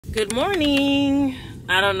Good morning.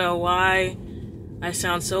 I don't know why I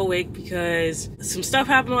sound so awake because some stuff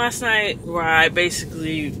happened last night where I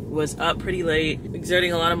basically was up pretty late,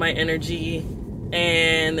 exerting a lot of my energy,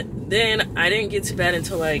 and then I didn't get to bed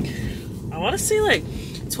until like, I want to say like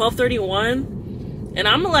 12:31, and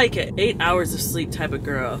I'm like an 8 hours of sleep type of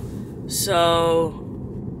girl. So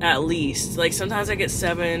at least, like sometimes I get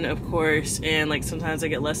 7, of course, and like sometimes I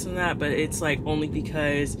get less than that, but it's like only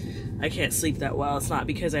because I can't sleep that well. It's not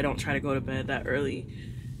because I don't try to go to bed that early.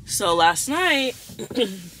 So last night,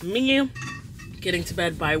 me getting to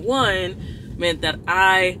bed by 1 meant that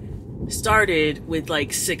I started with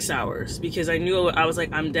like 6 hours because I knew, I was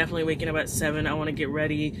like, I'm definitely waking up at 7. I want to get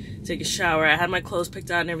ready, take a shower. I had my clothes picked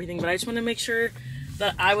out and everything, but I just want to make sure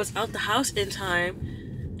that I was out the house in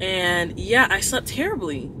time. And yeah, I slept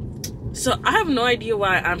terribly. So I have no idea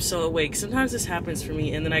why I'm so awake. Sometimes this happens for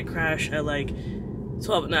me and then I crash at like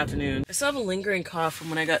 12 in the afternoon. I still have a lingering cough from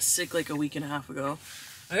when I got sick like a week and a half ago.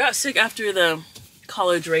 I got sick after the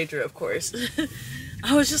college rager, of course.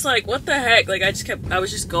 I was just like, what the heck? Like I was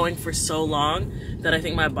just going for so long that I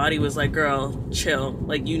think my body was like, girl, chill.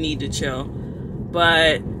 Like you need to chill.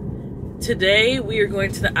 But today we are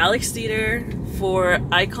going to the Alex Theater for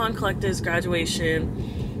Icon Collective's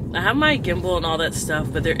graduation. I have my gimbal and all that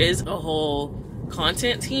stuff, but there is a whole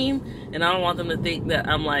content team and I don't want them to think that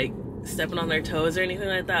I'm like stepping on their toes or anything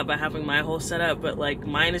like that by having my whole setup, but like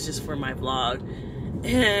mine is just for my vlog.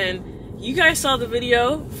 And you guys saw the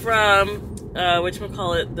video from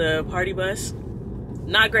whatchamacallit, the party bus.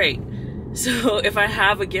 Not great. So if I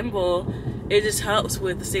have a gimbal, it just helps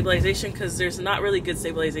with the stabilization because there's not really good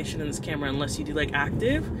stabilization in this camera unless you do like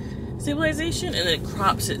active stabilization, and then it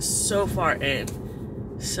crops it so far in.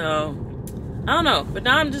 So I don't know, but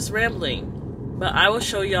now I'm just rambling. But I will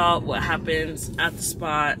show y'all what happens at the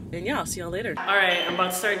spot, and yeah, I'll see y'all later. All right, I'm about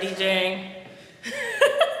to start DJing.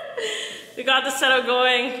 We got the setup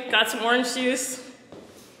going, got some orange juice,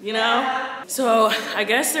 you know? So I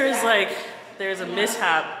guess there's a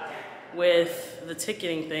mishap with the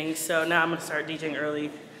ticketing thing, so now I'm gonna start DJing early.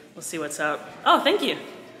 We'll see what's up. Oh, thank you.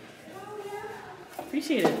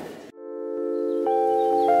 Appreciate it.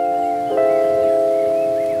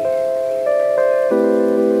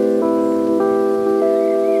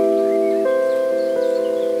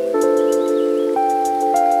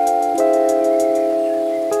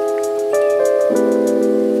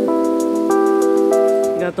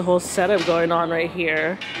 Got the whole setup going on right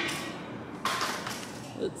here.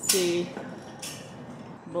 Let's see.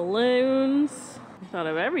 Balloons. I thought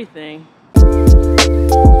of everything.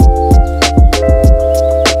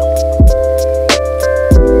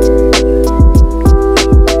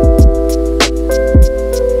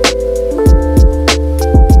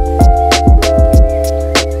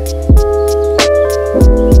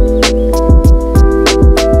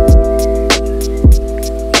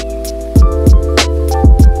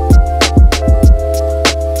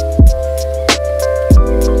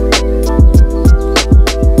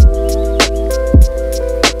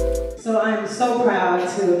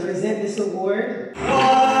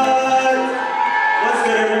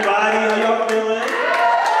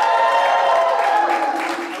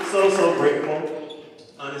 So grateful.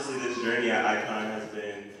 Honestly, this journey at Icon has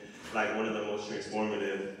been like one of the most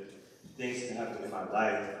transformative things to happen in my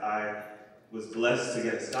life. I was blessed to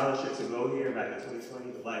get a scholarship to go here back in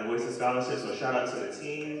 2020, the Black Voices Scholarship. So shout out to the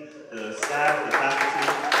team, the staff, the faculty. I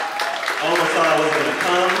almost thought I wasn't gonna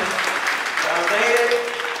come, but I made it.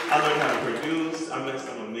 I learned how to produce. I met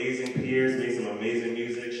some amazing peers, made some amazing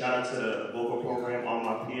music. Shout out to the vocal program, all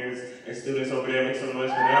my peers and students over there. Make some noise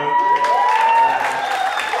for them.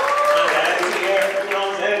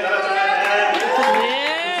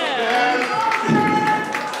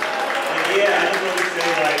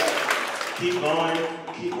 Keep going,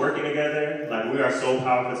 keep working together. Like, we are so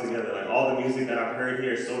powerful together. Like, all the music that I've heard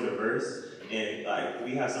here is so diverse, and like,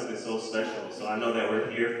 we have something so special. So I know that we're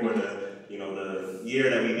here for the, you know, the year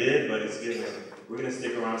that we did, but it's given. We're gonna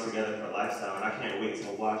stick around together for a lifestyle, and I can't wait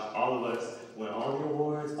to watch all of us win all the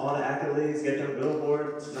awards, all the accolades, get them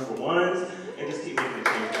Billboard #1s, and just keep making a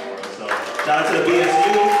change in the world. So shout out to the BSU,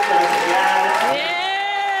 shout out to Gab. Yeah!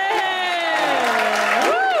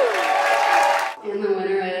 And the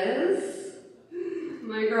winner is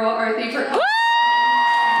my girl Arthi for.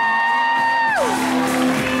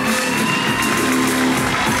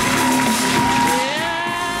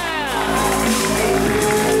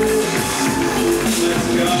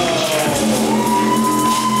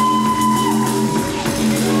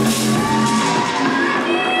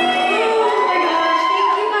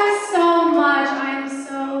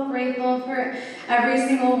 Every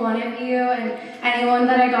single one of you and anyone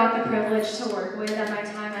that I got the privilege to work with at my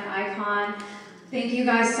time at Thank you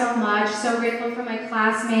guys so much. So grateful for my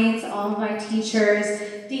classmates, all of my teachers,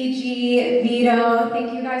 DG, Vito.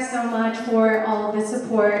 Thank you guys so much for all of the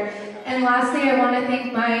support. And lastly, I want to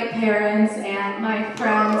thank my parents and my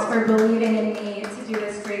friends for believing in me to do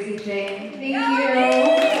this crazy thing. Thank you.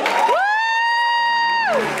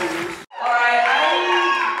 Alright,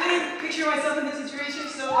 I didn't picture myself in this situation,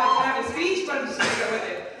 so I didn't have a speech, but I'm just going to go with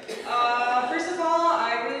it. First of all,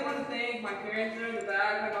 I really want to thank my parents there in the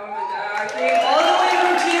back, my mom and my dad. I came all the way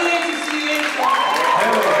from Chile to see it.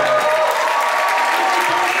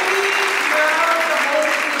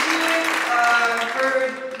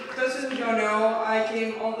 For those who don't know, I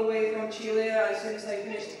came all the way from Chile as soon as I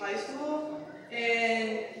finished high school.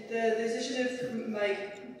 And the decision of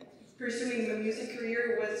pursuing the music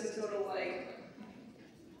career was a total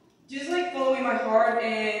just following my heart,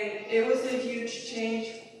 and it was a huge change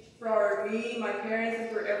for me, my parents, and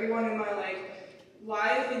for everyone in my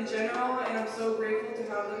life in general. And I'm so grateful to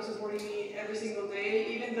have them supporting me every single day,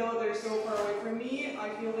 even though they're so far away from me. I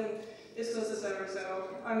feel them as close as ever,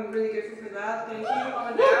 so I'm really grateful for that. Thank you, Mom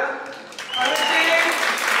and Dad. I would say,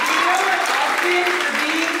 Austin, for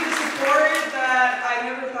being the support that I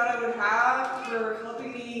never thought I would have, for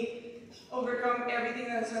helping me overcome everything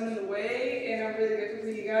that's come in the way, and I'm really grateful for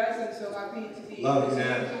you guys. I'm so happy to be Love you,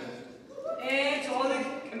 man. And to all the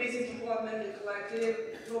amazing people I've met in the collective,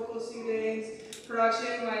 vocal students,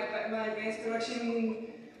 production, my advanced production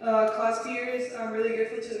class peers, I'm really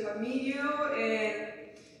grateful to have met you, and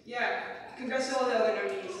yeah, congrats to all the other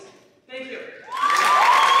nominees. Thank you.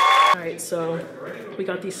 Alright, so we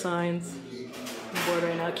got these signs on board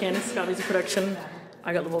right now. Candace got music production.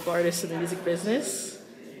 I got the vocal artist in the music business.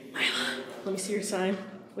 Myla, let me see your sign.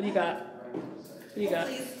 What do you got? What do you got?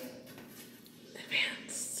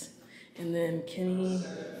 Advanced. And then Kenny's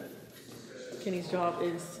job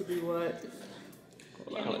is to be what?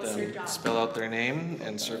 Help them spell out their name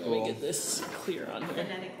and circle. Let me get this clear on here.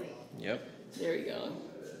 Yep. There we go.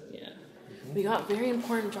 Yeah. We got very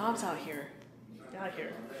important jobs out here. Out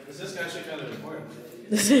here. This is actually kind of important.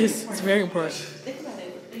 This is. It's very important. Think about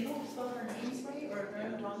it. They don't spell our names right or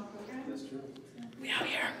run the wrong program. That's true. We out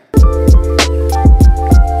here.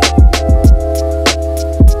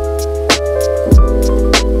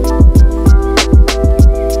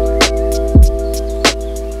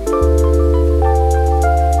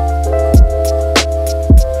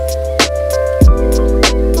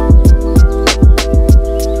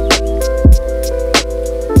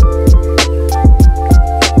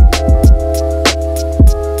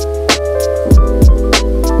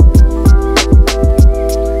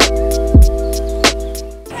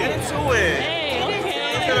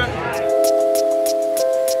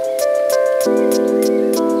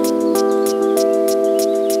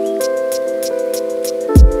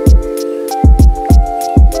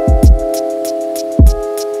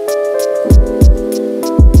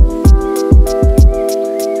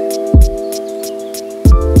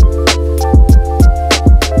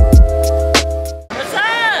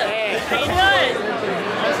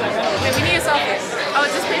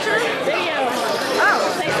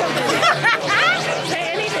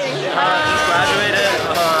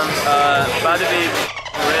 About to be rich.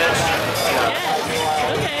 Yes.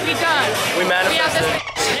 Okay. We done. We manifested.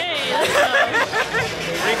 Hey, let's go.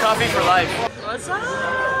 Free coffee for life. What's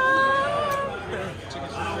up?